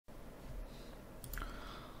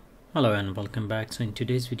Hello and welcome back. So in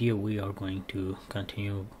today's video we are going to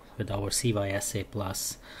continue with our CYSA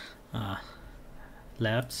plus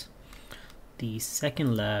labs. The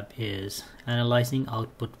second lab is analyzing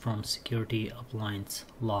output from security appliance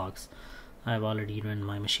logs. I've already run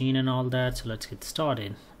my machine and all that, so let's get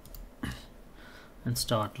started and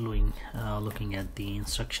start looking at the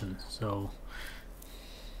instructions. So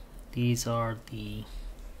these are the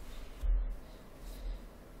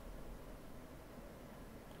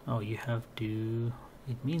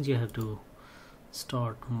it means you have to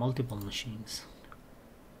start multiple machines.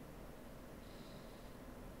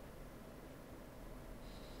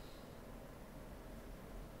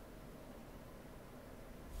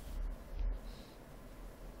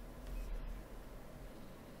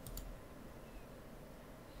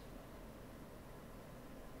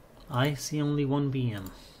 I see only one VM.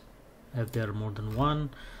 If there are more than one,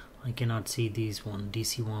 I cannot see these one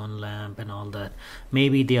DC1 lamp and all that.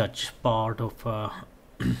 Maybe they are part of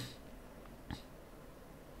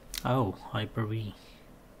oh, Hyper-V.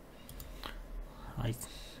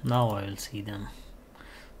 Now I will see them.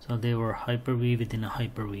 So they were Hyper-V within a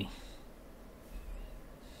Hyper-V,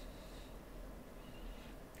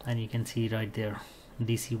 and you can see right there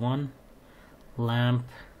DC1 lamp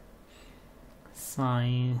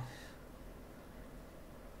sign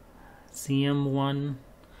CM1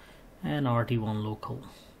 and RT1 local.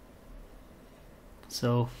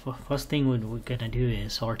 So first thing we're gonna do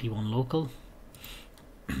is RT1 local.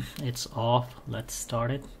 It's off. Let's start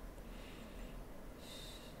it.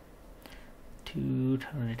 To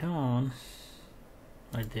turn it on,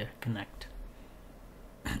 right there, connect.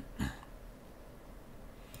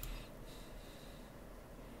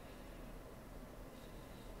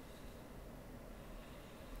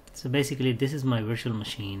 So basically this is my virtual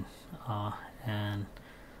machine, and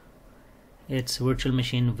it's a virtual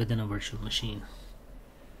machine within a virtual machine.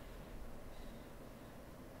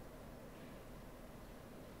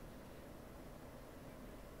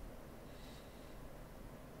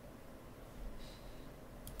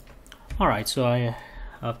 Alright, so I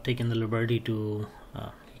have taken the liberty to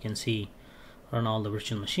you can see, run all the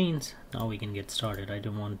virtual machines. Now we can get started. I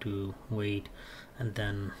don't want to wait and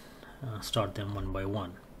then start them one by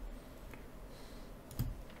one.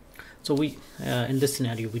 So we in this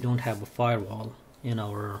scenario we don't have a firewall in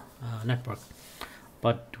our network,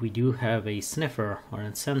 but we do have a sniffer or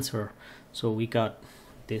a sensor. So we got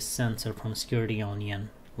this sensor from Security Onion,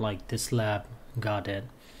 like this lab got it,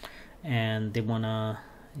 and they wanna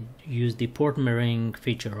use the port mirroring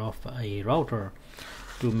feature of a router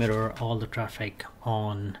to mirror all the traffic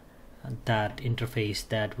on that interface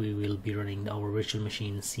that we will be running our virtual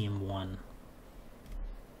machine CM1.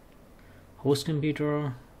 Host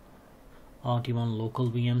computer, RT1 local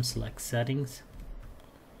VM, select settings.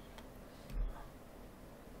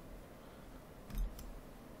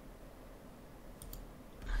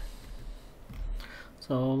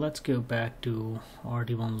 So let's go back to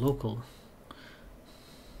RT1 local,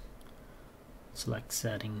 select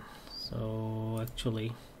setting. So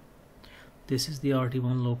actually this is the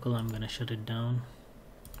RT1 local. I'm gonna shut it down.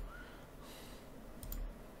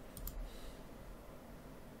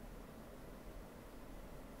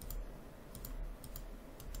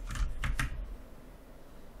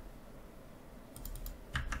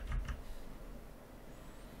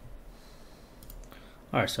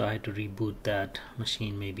 Alright, so I had to reboot that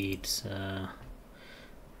machine. Maybe it's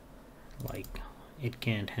like it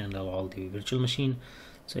can't handle all the virtual machine,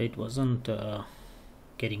 so it wasn't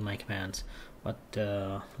getting my commands. But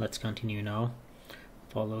let's continue now.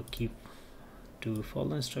 Keep to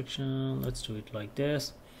follow instruction. Let's do it like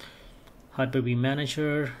this. Hyper-V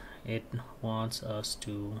manager, it wants us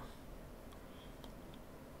to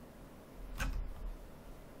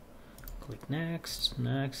click next.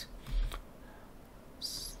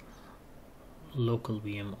 Local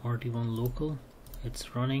VM, RT1 local,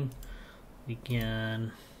 it's running. We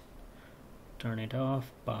can turn it off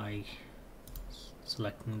by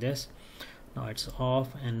selecting this. Now it's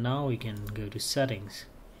off, and now we can go to settings.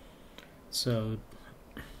 So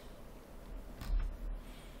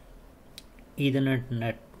Ethernet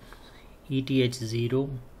net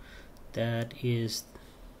ETH0, that is,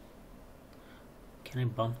 can I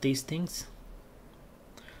bump these things?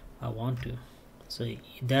 I want to. So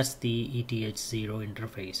that's the ETH0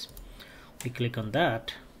 interface. We click on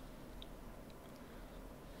that.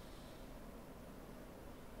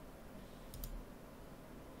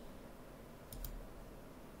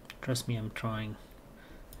 Trust me, I'm trying.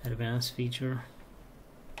 Advanced feature.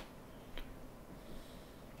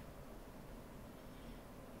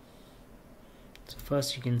 So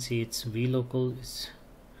first you can see it's vlocal is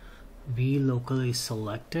vlocal is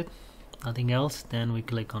selected, nothing else. Then we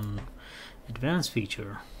click on advanced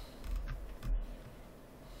feature.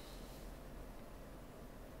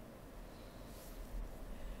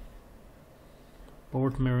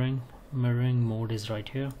 Port mirroring mode is right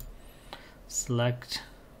here. Select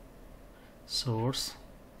source,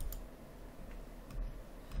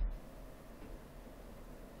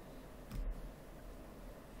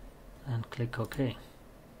 and click OK.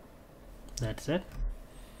 That's it.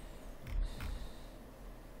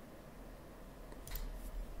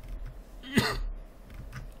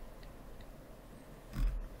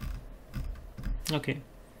 Okay,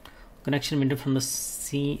 connection window from the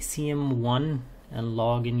CM1 and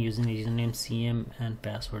login using the username CM and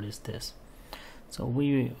password is this. So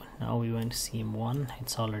now we went to CM1,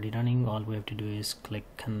 it's already running. All we have to do is click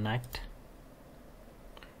connect.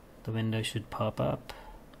 The window should pop up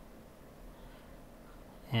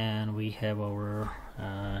and we have our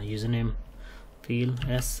username field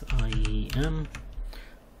SIEM.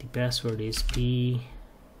 The password is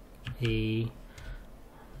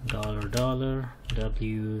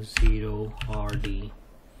 $$W0RD.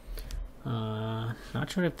 Not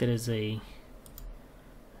sure if there is a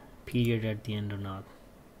period at the end or not.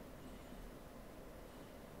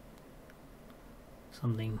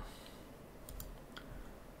 Something.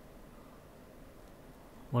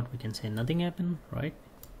 What we can say, nothing happened, right?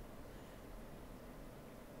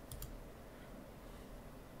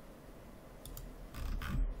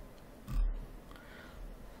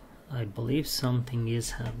 I believe something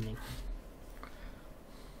is happening.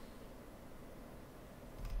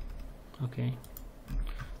 Okay,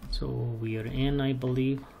 so we are in, I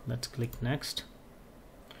believe. Let's click next.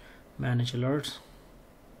 Manage alerts.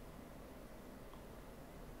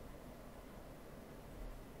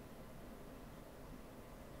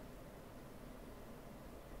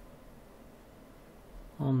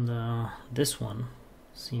 On this one,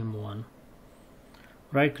 CM1,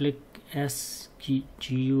 right click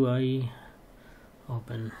SGUI,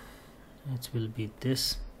 open. It will be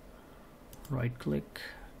this. Right click,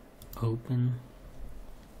 open.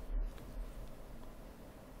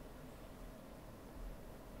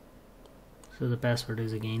 So the password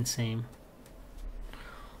is again same.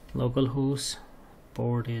 Localhost,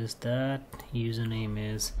 port is that, username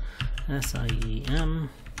is SIEM,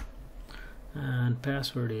 and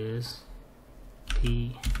password is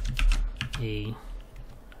 $W0RD.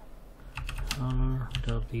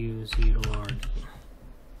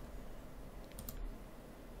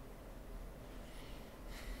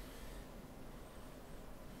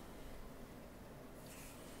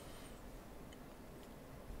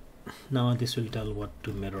 Now this will tell what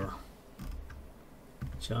to mirror.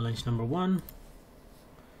 Challenge number 1.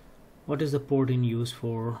 What is the port in use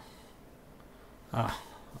for? I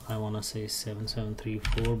want to say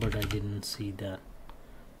 7734, but I didn't see that.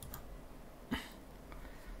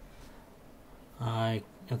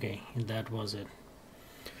 Okay, that was it.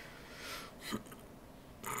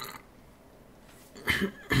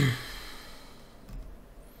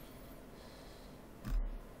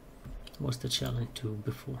 What's the challenge 2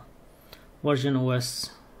 before? Version OS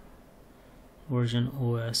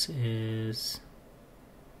is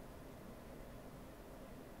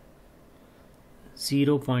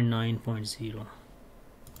 0.9.0.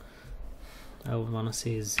 I would want to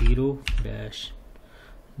say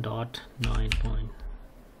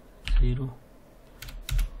 0-.9.0,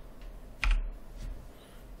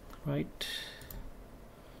 right?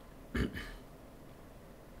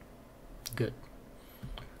 Good.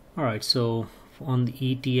 All right, so on the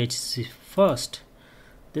ETHC first,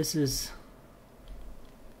 this is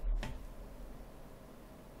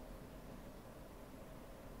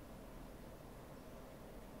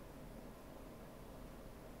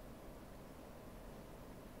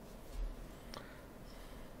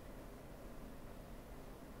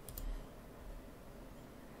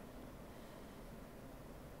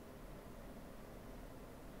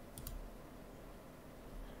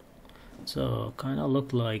so kind of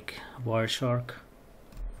look like Wireshark.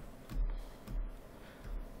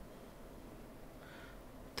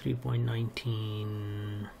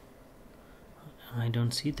 3.19. I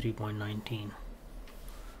don't see 3.19.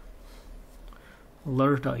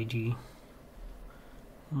 Alert ID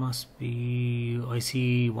must be, I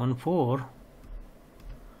see 1.4.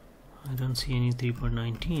 I don't see any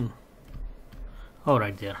 3.19. Oh,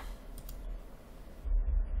 right there.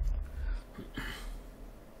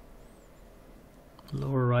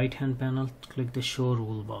 Lower right hand panel, click the show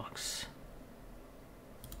rule box.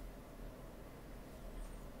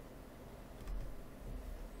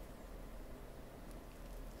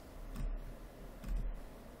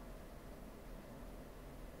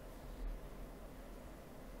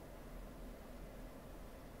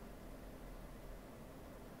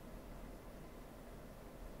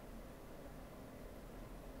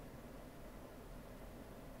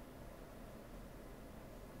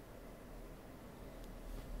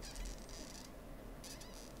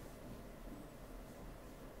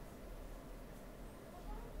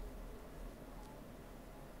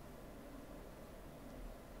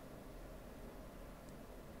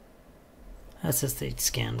 SSH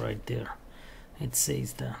scan right there. It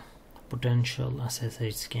says the potential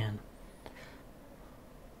SSH scan.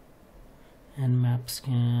 And map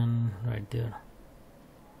scan right there.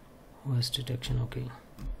 OS detection, okay.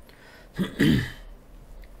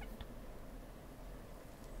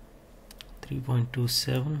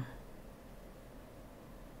 3.27.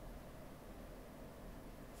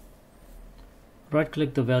 Right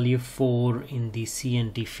click the value 4 in the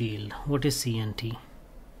CNT field. What is CNT?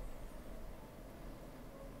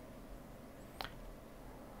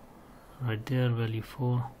 Right there, value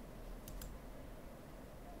 4.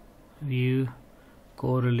 View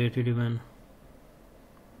correlated event.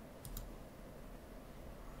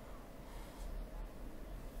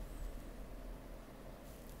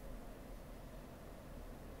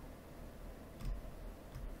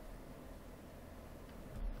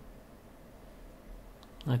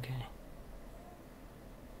 Okay,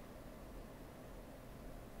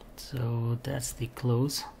 so that's the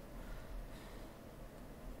close.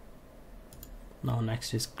 Now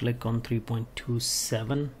next is click on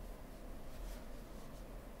 3.27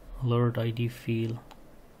 alert ID field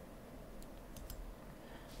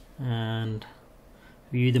and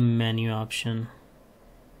view the menu option.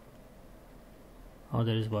 Oh,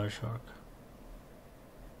 there is Wireshark.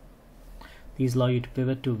 These allow you to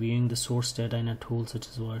pivot to viewing the source data in a tool such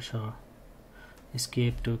as Wireshark.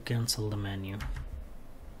 Escape to cancel the menu.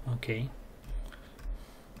 Okay.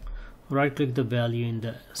 Right click the value in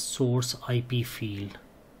the source IP field.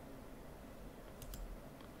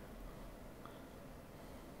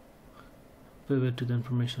 Pivot to the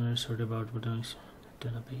information I sorted about within the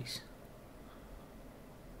database.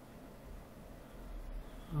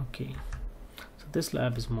 Okay. So this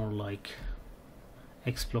lab is more like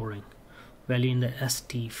exploring. Value in the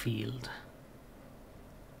ST field.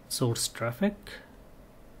 Source traffic.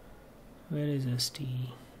 Where is ST?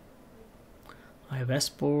 I have S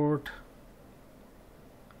port.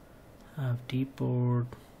 I have D port.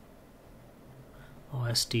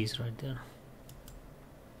 Oh, ST is right there.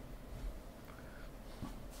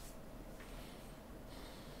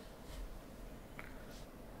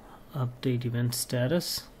 Update event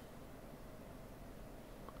status.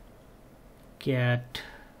 Cat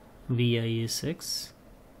VIA6.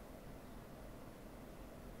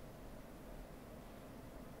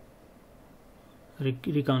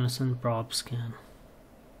 Reconnaissance probe scan.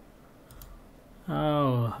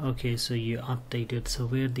 Oh, okay, so you update it. So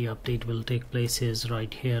where the update will take place is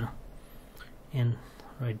right here and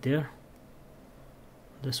right there.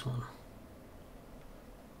 This one.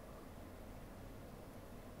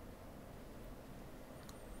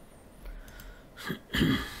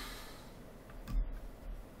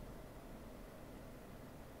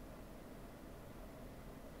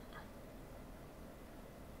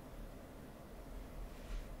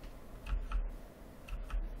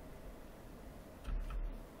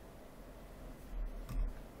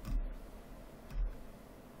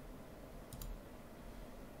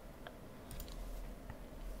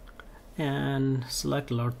 And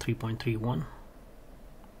select alert 3.31.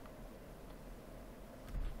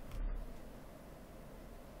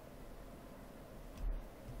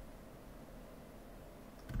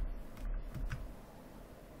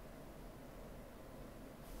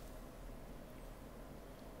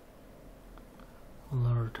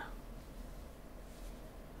 Alert.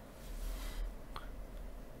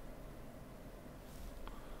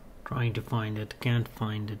 Trying to find it, can't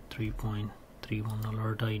find it. 3.31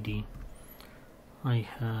 alert ID. I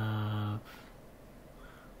have,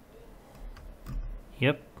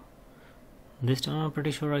 yep, this time I'm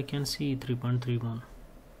pretty sure I can see 3.31.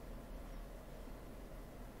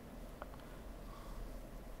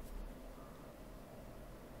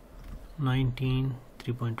 $19,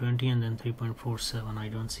 3.20 and then 3.47. I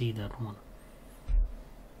don't see that one.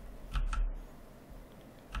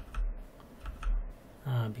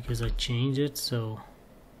 Because I changed it, so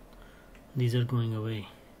these are going away.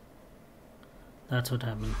 That's what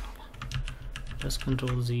happened. Does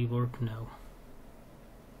Control Z work now?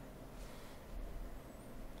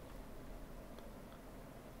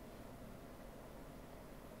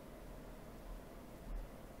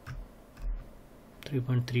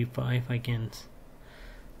 $3.35 I can.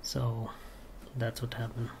 So that's what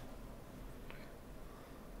happened.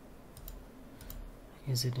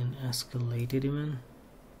 Is it an escalated event?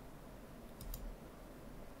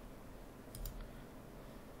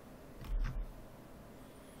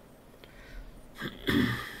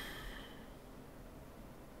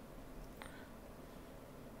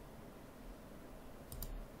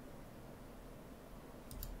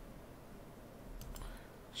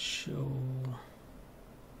 Show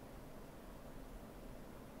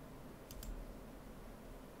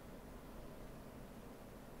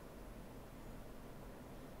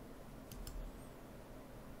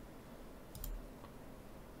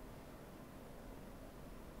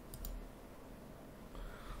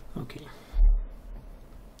Okay.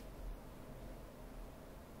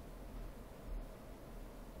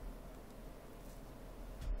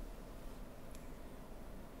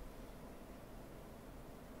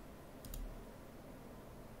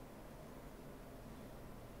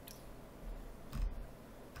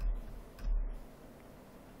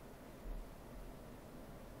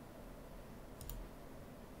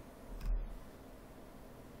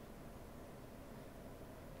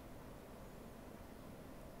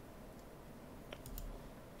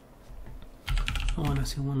 I want to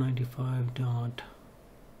say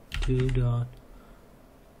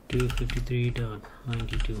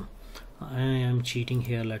 195.2.253.92. I am cheating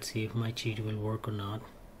here. Let's see if my cheat will work or not.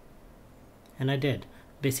 And I did.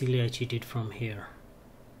 Basically I cheated from here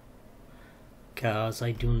because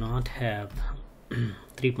I do not have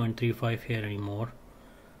 3.35 here anymore.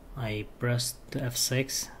 I pressed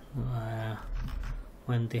F6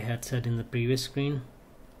 when they had said in the previous screen.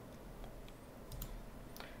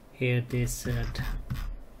 Here they said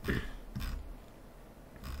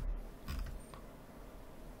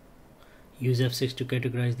use F6 to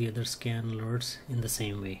categorize the other scan alerts in the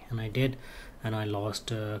same way, and I did, and I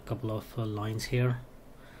lost a couple of lines here,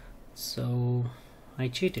 so I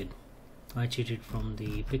cheated from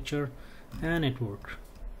the picture and it worked.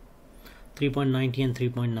 3.90 and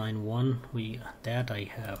 3.91 that I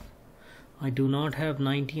have. I do not have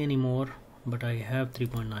 90 anymore, but I have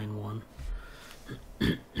 3.91.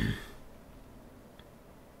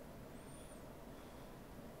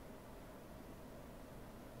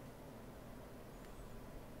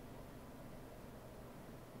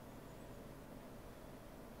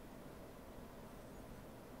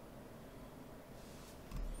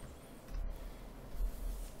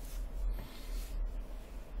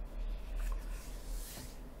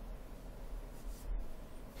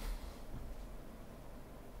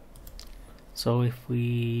 So if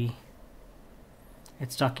it's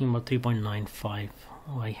talking about 3.95.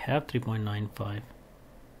 I have 3.95,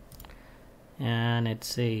 and it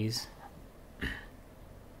says,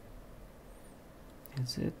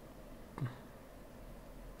 is it,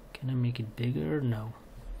 can I make it bigger? No,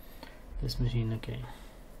 this machine, okay.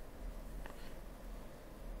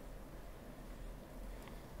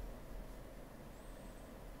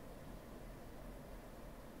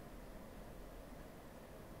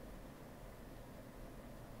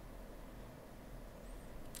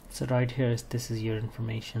 So right here this is your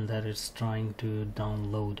information that it's trying to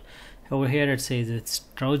download. Over here it says it's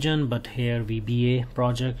Trojan, but here VBA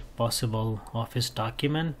project, possible Office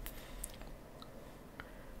document.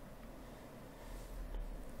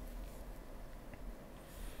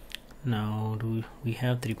 Now we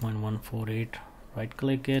have 3.148. Right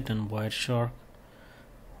click it and Wireshark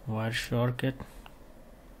it.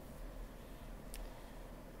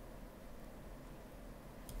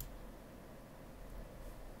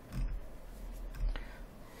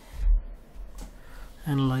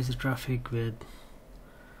 Analyze the traffic with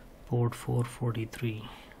port 443.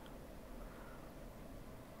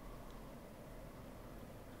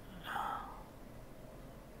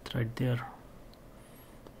 It's right there,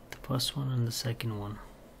 the first one and the second one.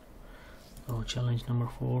 Oh, challenge number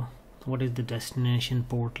 4. What is the destination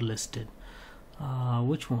port listed?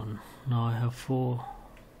 Which one? Now I have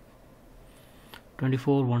 24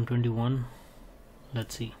 121.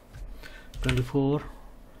 Let's see, 24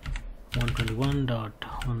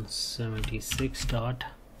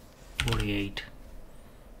 121.176.48.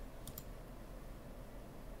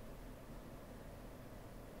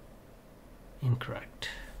 Incorrect.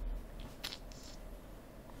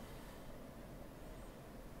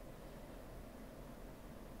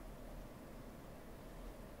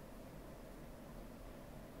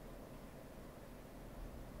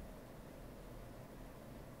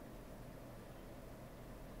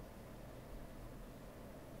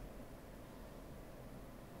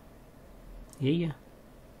 यही है,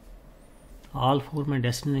 all 4 में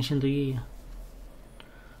destination तो यही है.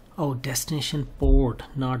 Oh, destination port,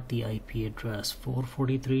 not the IP address.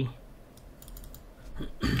 443.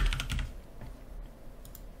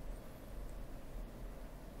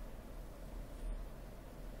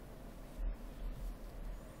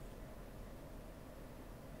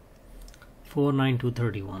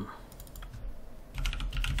 $492.31.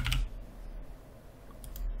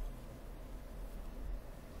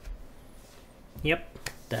 Yep,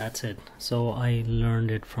 that's it. So I learned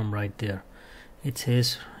it from right there. It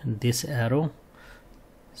says this arrow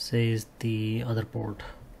says the other port.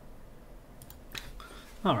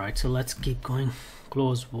 Alright, so let's keep going.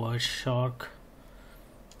 Close Wireshark,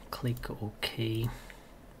 click OK.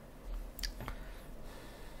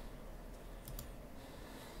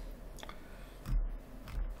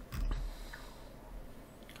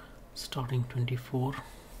 starting 24.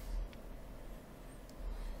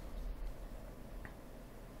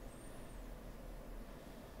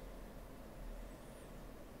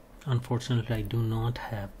 Unfortunately, I do not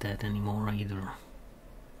have that anymore either.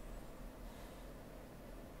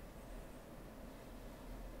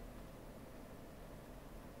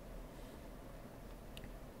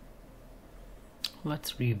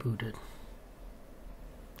 Let's reboot it.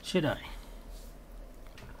 Should I?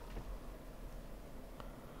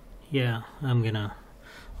 Yeah, I'm gonna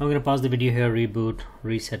pause the video here, reboot,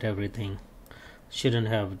 reset everything. Shouldn't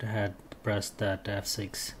have had pressed that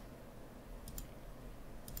F6.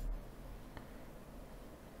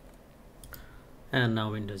 And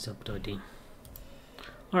now Windows updating.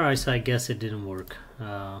 Alright, so I guess it didn't work.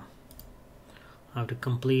 I have to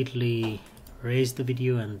completely erase the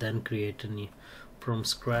video and then create a new from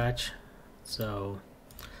scratch. So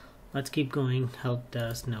let's keep going. Help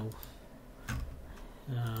desk, no.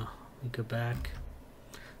 We go back,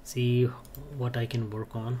 see what I can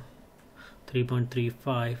work on.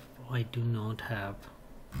 3.35 I do not have.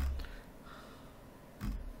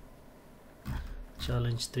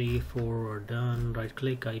 Challenge 3, 4 are done. Right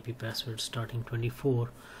click, IP password starting 24.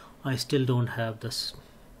 I still don't have this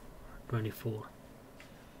 24.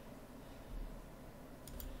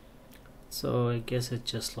 So I guess it's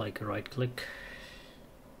just like a right click.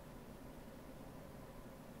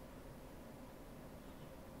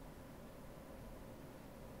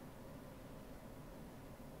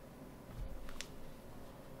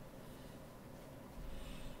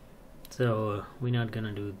 So we're not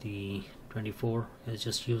gonna do the 24. It's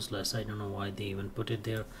just useless. I don't know why they even put it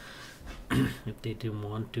there if they didn't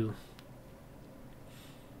want to.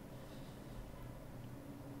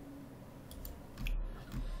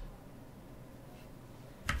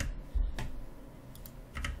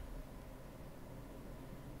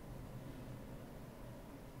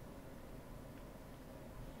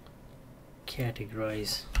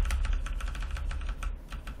 Categorize.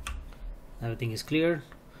 Everything is clear.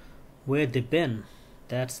 Where they been?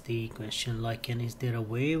 That's the question. Like, and is there a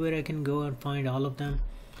way where I can go and find all of them?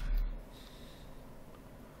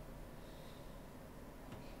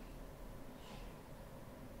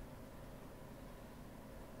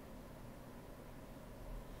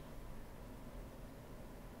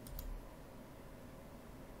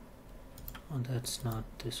 Oh, that's not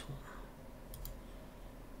this one.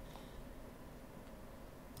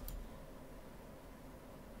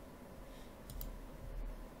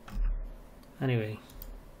 Anyway,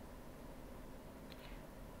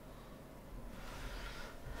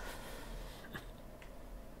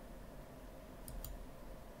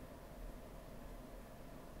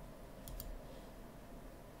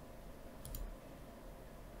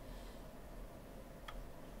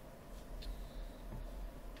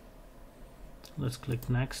 let's click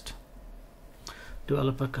next.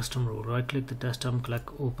 Develop a custom rule. Right click the desktop, click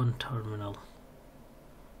open terminal.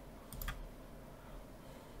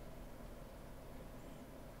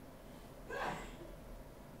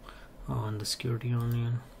 On the security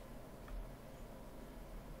onion.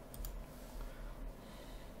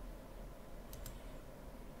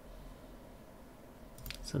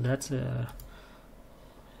 So that's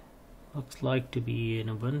looks like to be in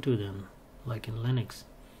Ubuntu then, like in Linux.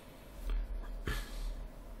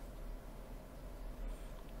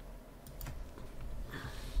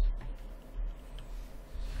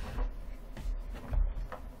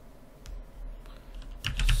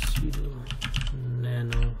 Sudo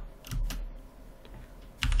nano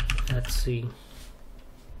etc.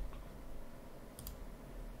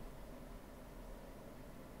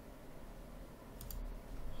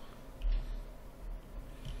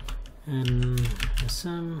 And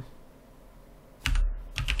some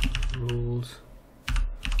rules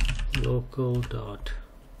local dot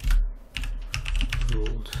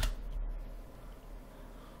rules.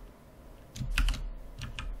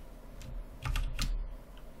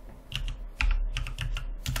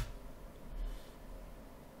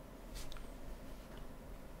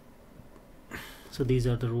 So these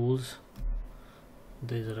are the rules.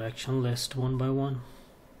 These are action list one by one.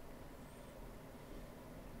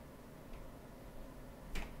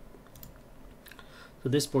 So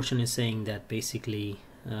this portion is saying that basically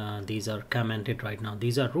these are commented right now.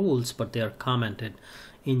 These are rules, but they are commented.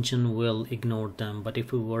 Engine will ignore them. But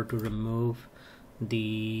if we were to remove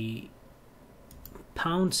the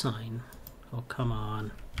pound sign, oh come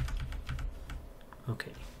on.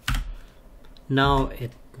 Okay. Now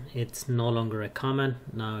it's no longer a comment.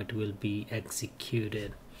 Now it will be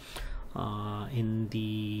executed. In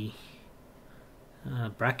the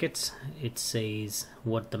brackets it says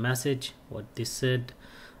what the message, what this said,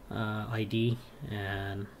 ID,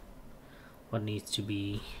 and what needs to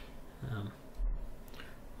be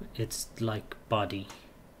it's like body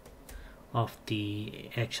of the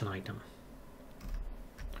action item.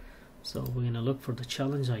 So we're gonna look for the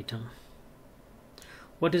challenge item.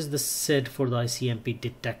 What is the SID for the ICMP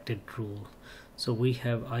detected rule? So we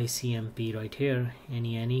have ICMP right here,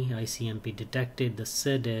 any ICMP detected. The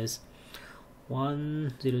SID is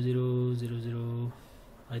 10000,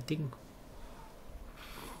 I think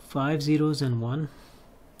 5 zeros and 1.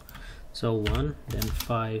 So 1, then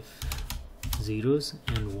 5 zeros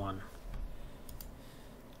and 1.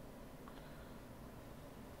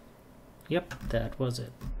 Yep, that was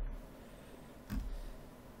it.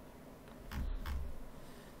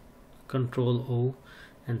 Control O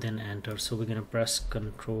and then enter. So we're gonna press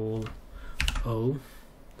Control O,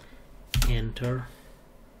 enter.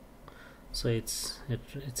 So it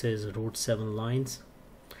says wrote 7 lines.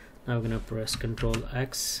 Now we're gonna press Control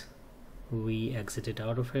X, we exited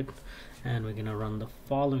out of it, and we're gonna run the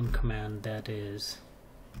following command, that is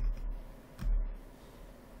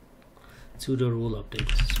sudo rule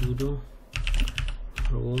update. Sudo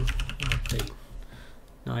rule update.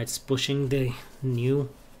 Now it's pushing the new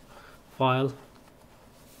file,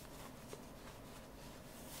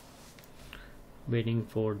 waiting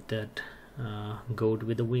for that goat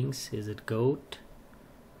with the wings. Is it goat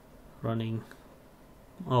running?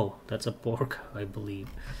 Oh, that's a pork, I believe.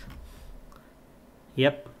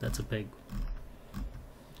 Yep, that's a pig.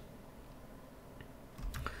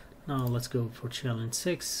 Now let's go for challenge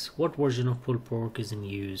 6. What version of pulled pork is in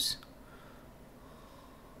use?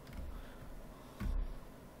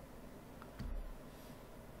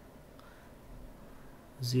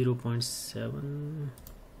 .7.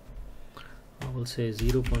 I will say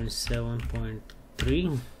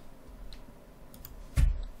 0.7.3.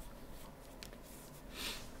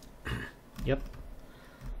 Yep.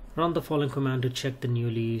 Run the following command to check the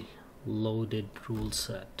newly loaded rule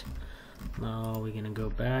set. Now we're gonna go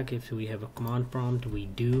back. If we have a command prompt, we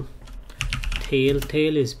do. Tail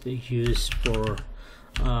is used for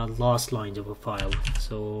last lines of a file.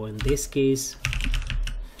 So in this case,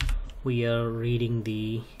 we are reading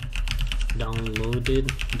the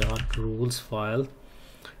downloaded.rules file,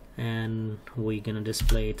 and we're gonna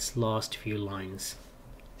display its last few lines.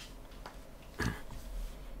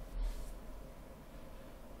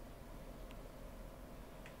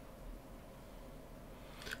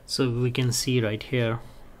 So we can see right here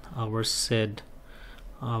our SID,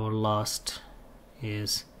 our last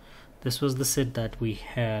is, this was the SID that we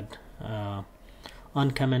had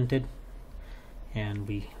uncommented, and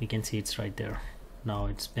we can see it's right there. Now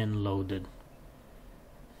it's been loaded.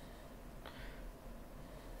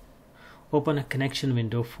 Open a connection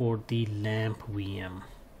window for the LAMP VM.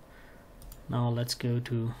 Now let's go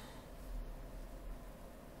to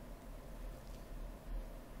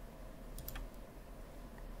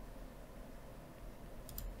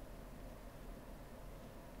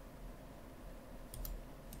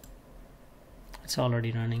it's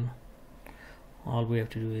already running. All we have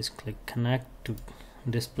to do is click connect to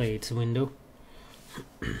display its window.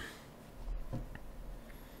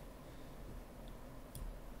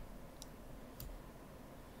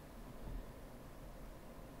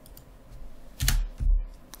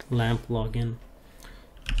 LAMP login,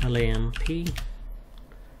 LAMP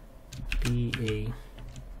PA,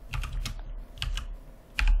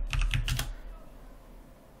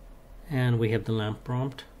 and we have the LAMP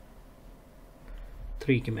prompt.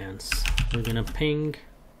 3 commands. We're gonna ping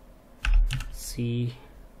C4.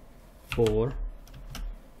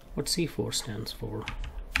 What C4 stands for?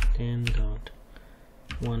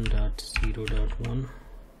 10.1.0.1.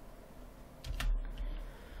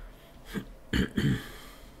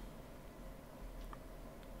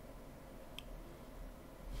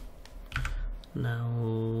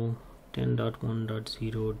 Now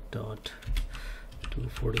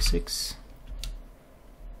 10.1.0.246.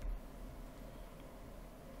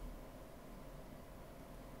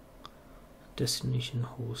 Destination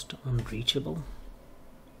host unreachable.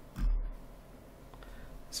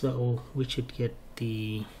 So we should get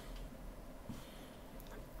the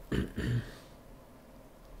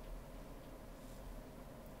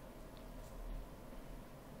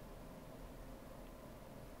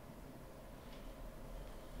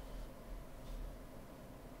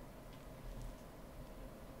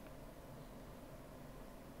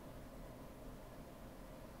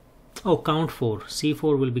count 4.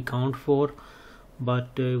 C4 will be count 4, but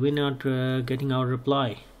we're not getting our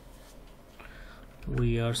reply.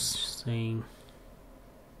 We are saying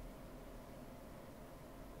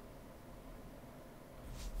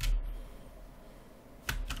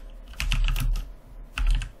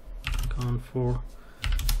count 4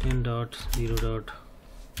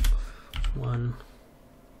 10.0.1.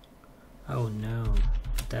 Oh no,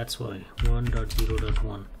 that's why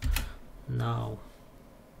 1.0.1. Now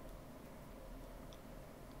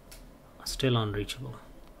still unreachable.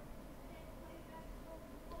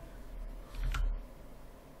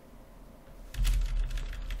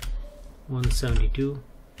 One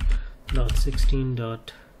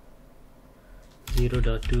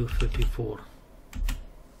 72.16.0.254.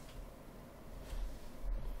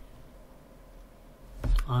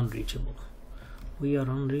 Unreachable. We are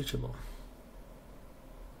unreachable.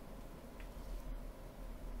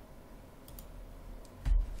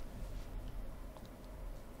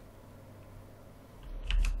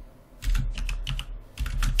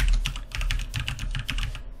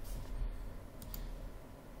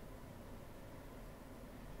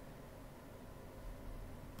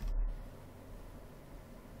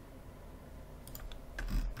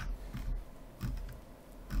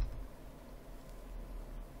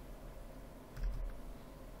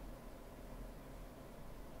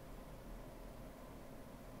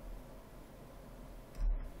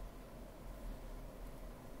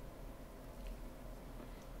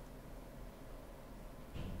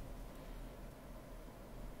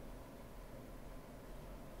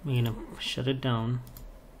 We're gonna shut it down.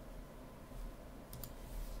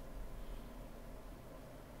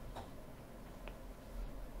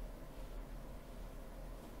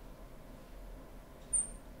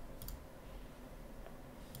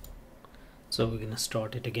 So we're gonna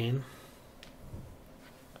start it again.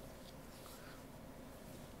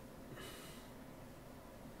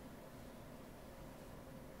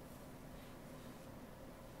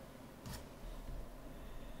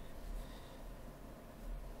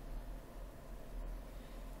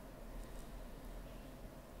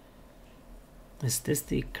 Is this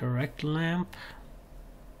the correct lamp?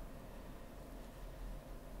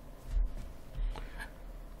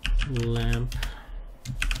 Lamp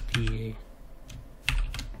PA.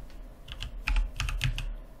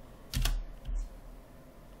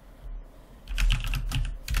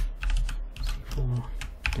 C4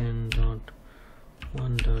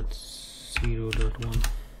 10.1.0.1.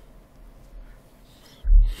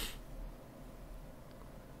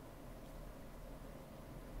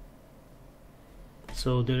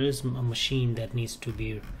 So there is a machine that needs to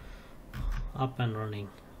be up and running,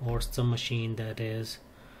 or some machine that is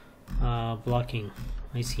blocking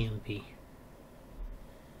ICMP.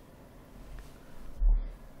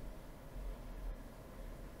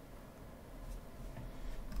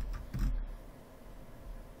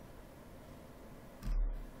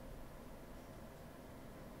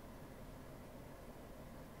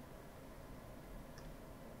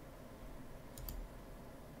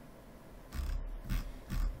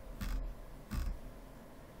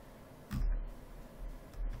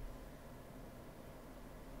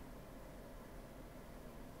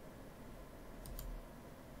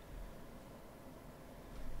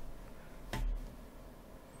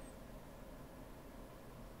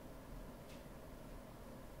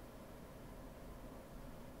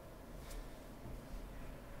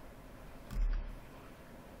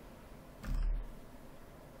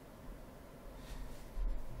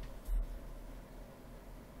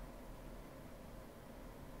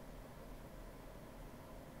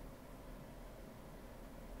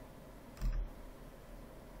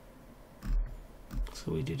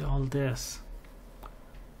 So we did all this.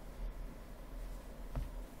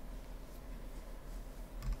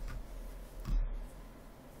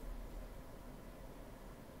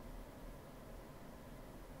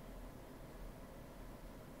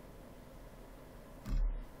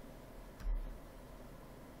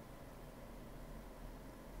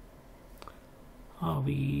 Are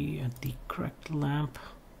we at the correct lamp?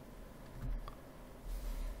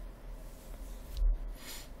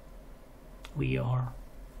 We are.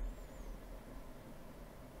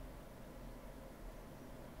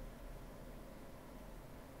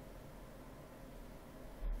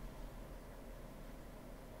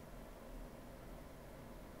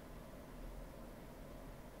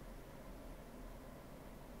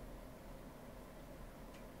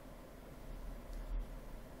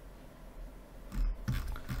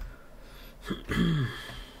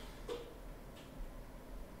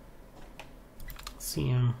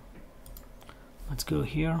 CM. Let's go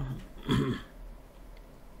here.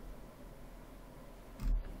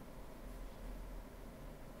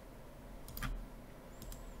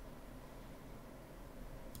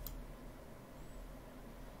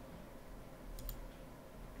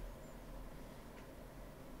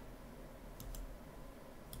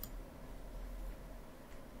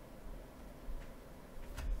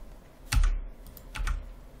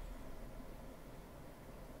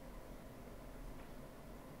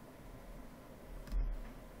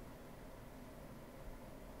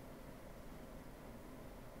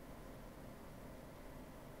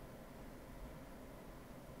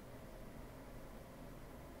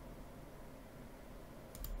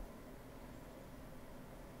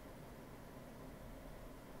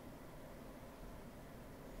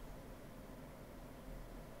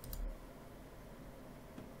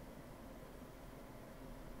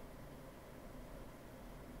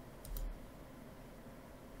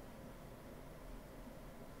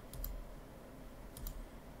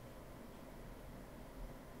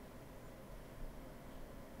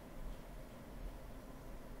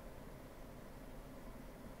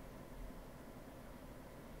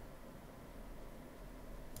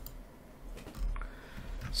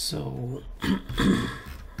 So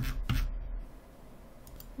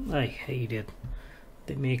I hate it.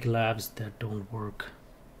 They make labs that don't work.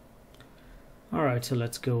 Alright, so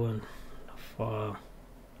let's go and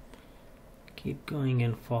keep going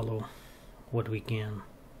and follow what we can.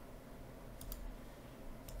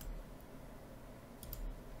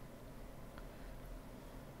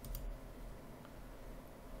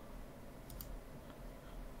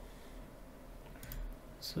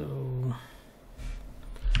 So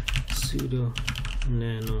sudo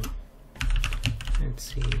nano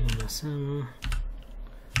msm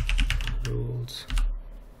rules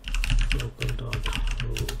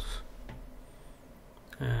local.rules,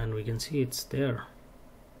 and we can see it's there.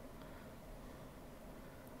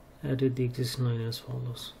 Edit the existing line as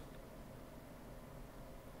follows.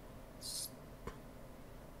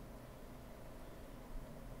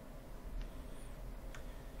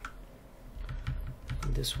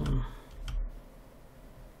 This one.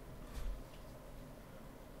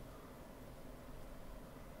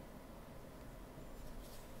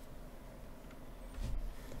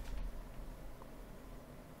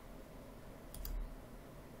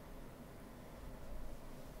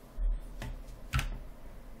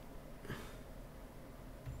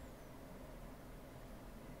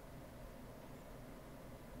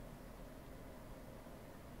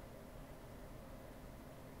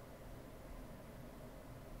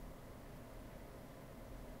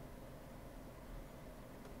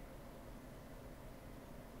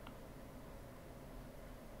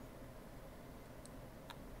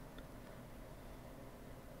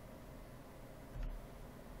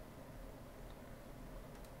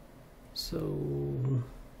 So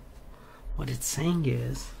what it's saying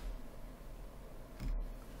is,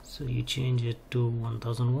 so you change it to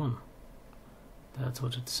 1001. That's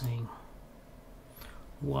what it's saying.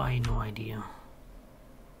 Why? No idea.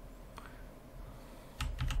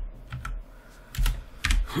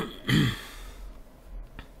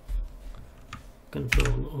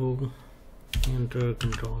 Control O, enter,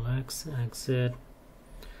 Control X, exit,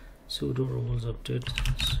 sudo roles update,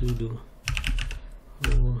 sudo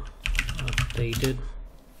role updated.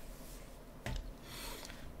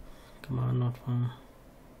 Come on, not found.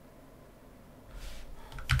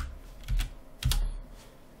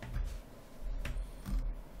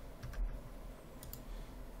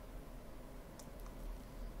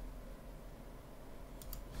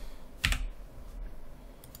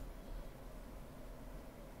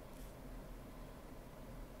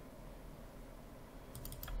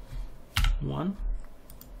 One.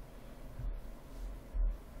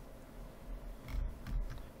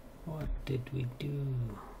 What did we do?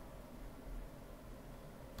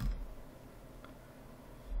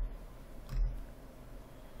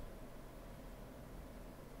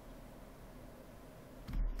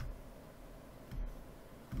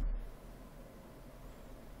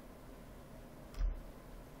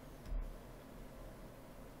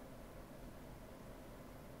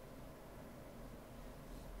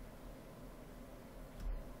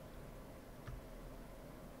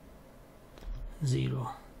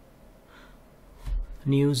 Zero.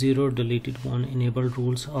 New 0, deleted 1, enabled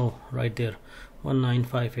rules. Oh, right there.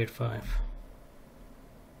 19585.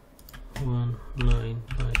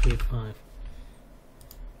 19585.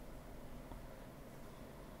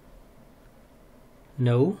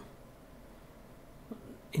 No.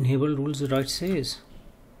 Enable rules, the right says.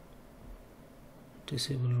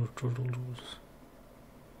 Disable total rules.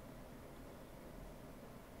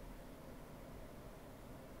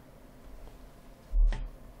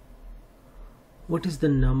 What is the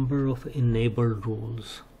number of enabled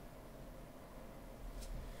rules?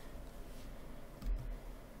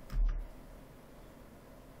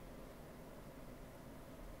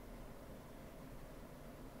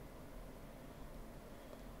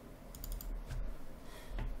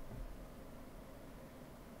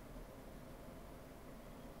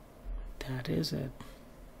 That is it.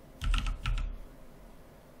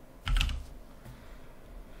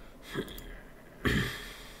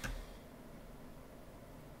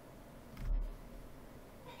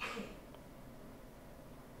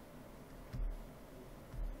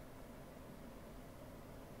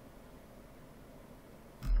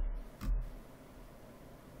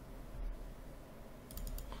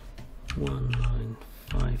 One nine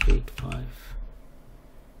five eight five.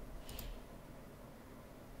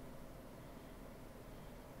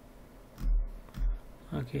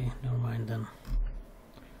 Okay, never mind then.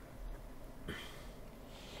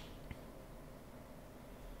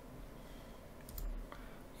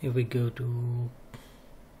 If we go to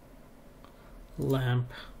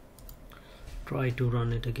lamp, try to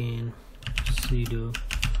run it again, sudo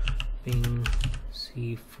ping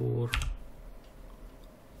C4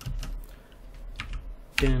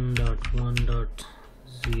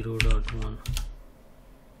 10.1.0.1.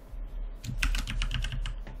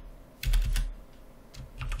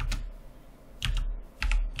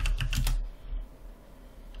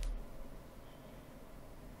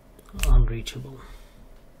 Unreachable.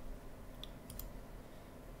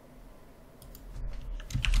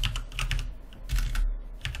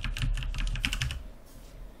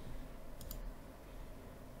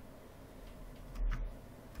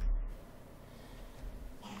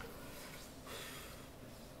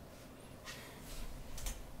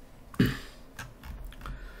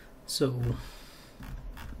 So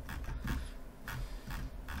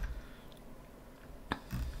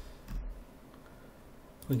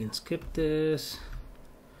we can skip this,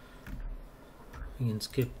 we can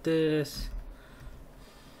skip this.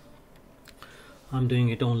 I'm doing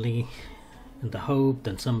it only in the hope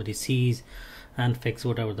that somebody sees and fix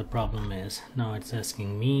whatever the problem is. Now it's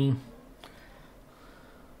asking me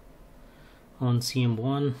on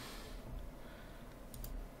CM1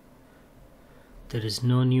 there is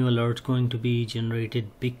no new alert going to be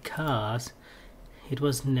generated because it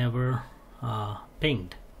was never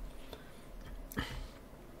pinged.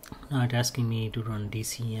 Now it's asking me to run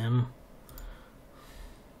DCM,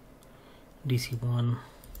 DC1.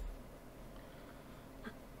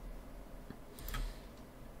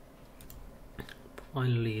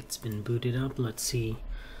 Finally it's been booted up. Let's see.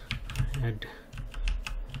 Add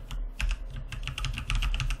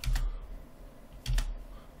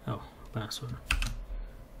password.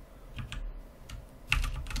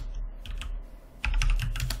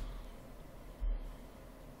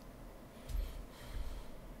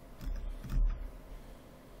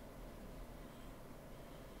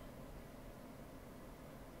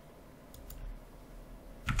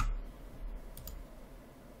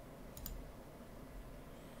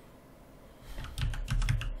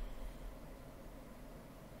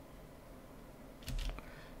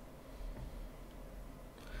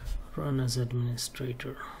 Run as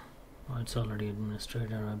administrator. Oh, it's already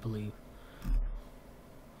administrator, I believe.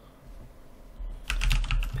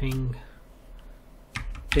 Ping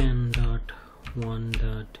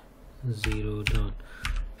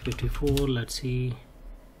 10.1.0.54. Let's see.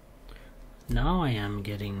 Now I am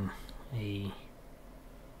getting a.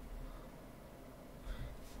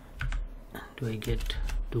 Do I get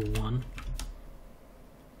to 1?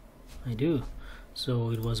 I do.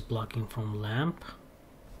 So it was blocking from lamp.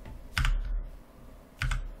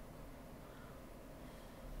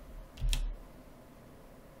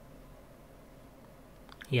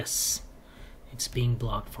 Yes, it's being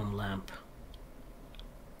blocked from lamp.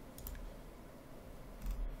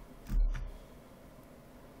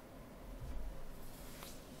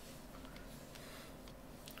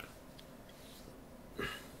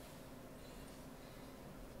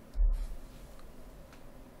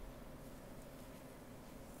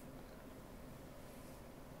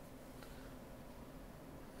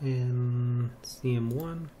 And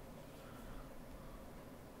CM1.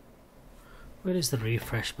 Where is the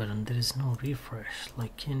refresh button? There is no refresh.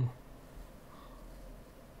 Like in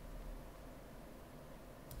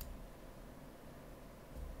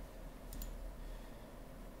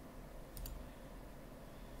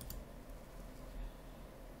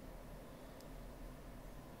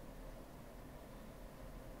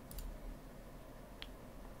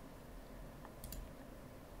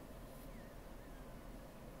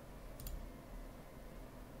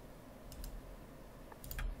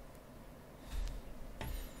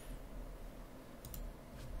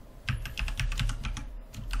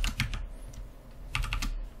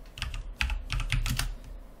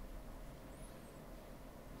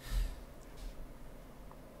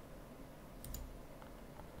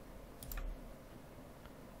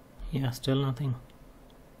yeah, still nothing.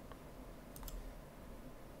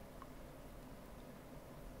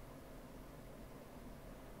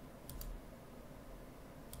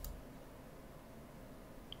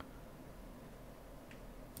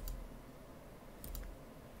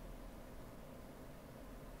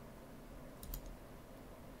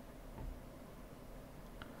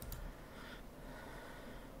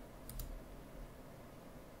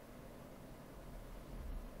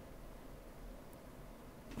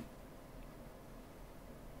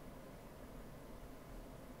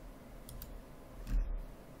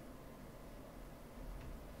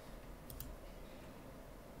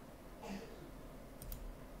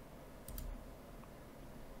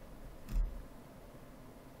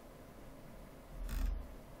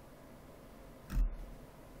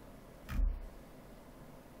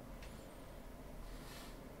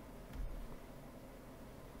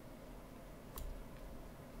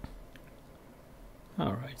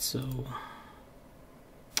 All right, so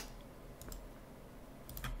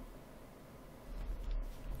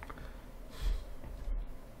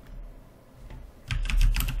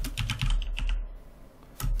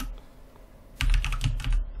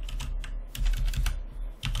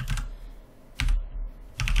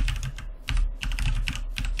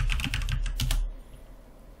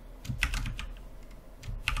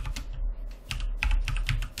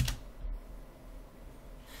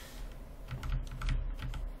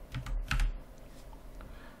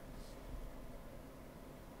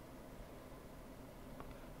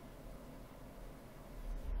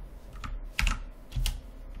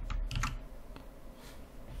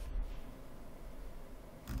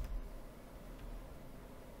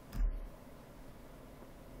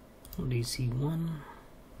DC1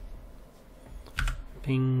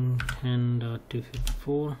 ping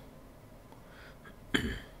 10.254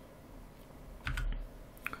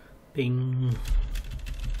 ping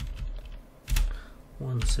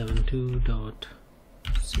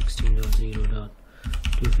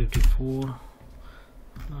 172.16.0.254.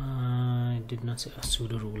 I did not say a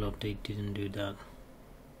sudo rule update, didn't do that.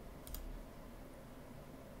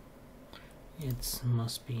 It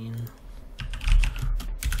must be in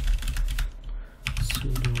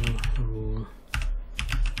sudo rule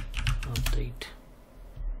update.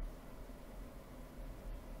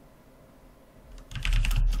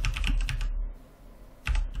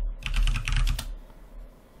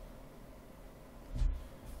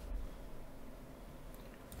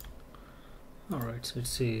 Alright, so it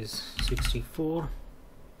says 64.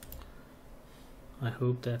 I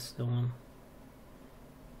hope that's the one.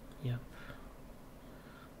 Yep.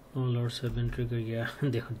 All alerts have been triggered. Yeah,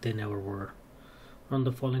 they never were. Run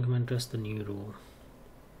the following command, test the new rule.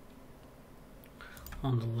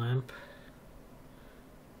 On the lamp,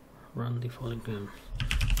 run the following command: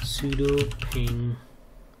 sudo ping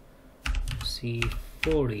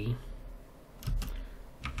c40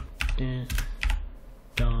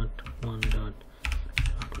 .1.1.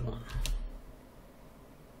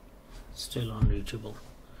 Still unreachable.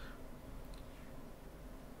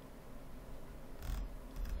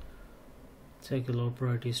 Cycle alert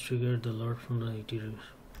priorities triggered the alert from the IT.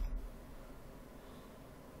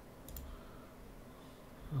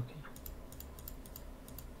 Okay.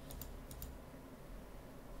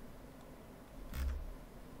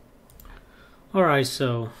 Alright,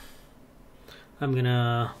 so I'm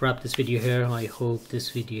gonna wrap this video here. I hope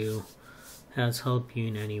this video has helped you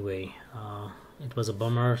in any way. It was a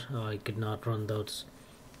bummer. I could not run those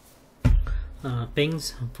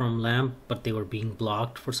pings from LAMP, but they were being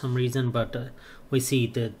blocked for some reason. But we see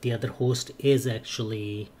that the other host is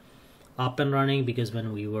actually up and running, because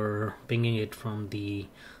when we were pinging it from the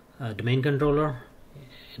domain controller,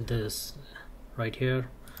 this right here,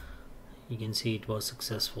 you can see it was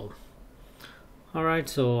successful. Alright,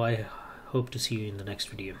 so I hope to see you in the next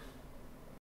video.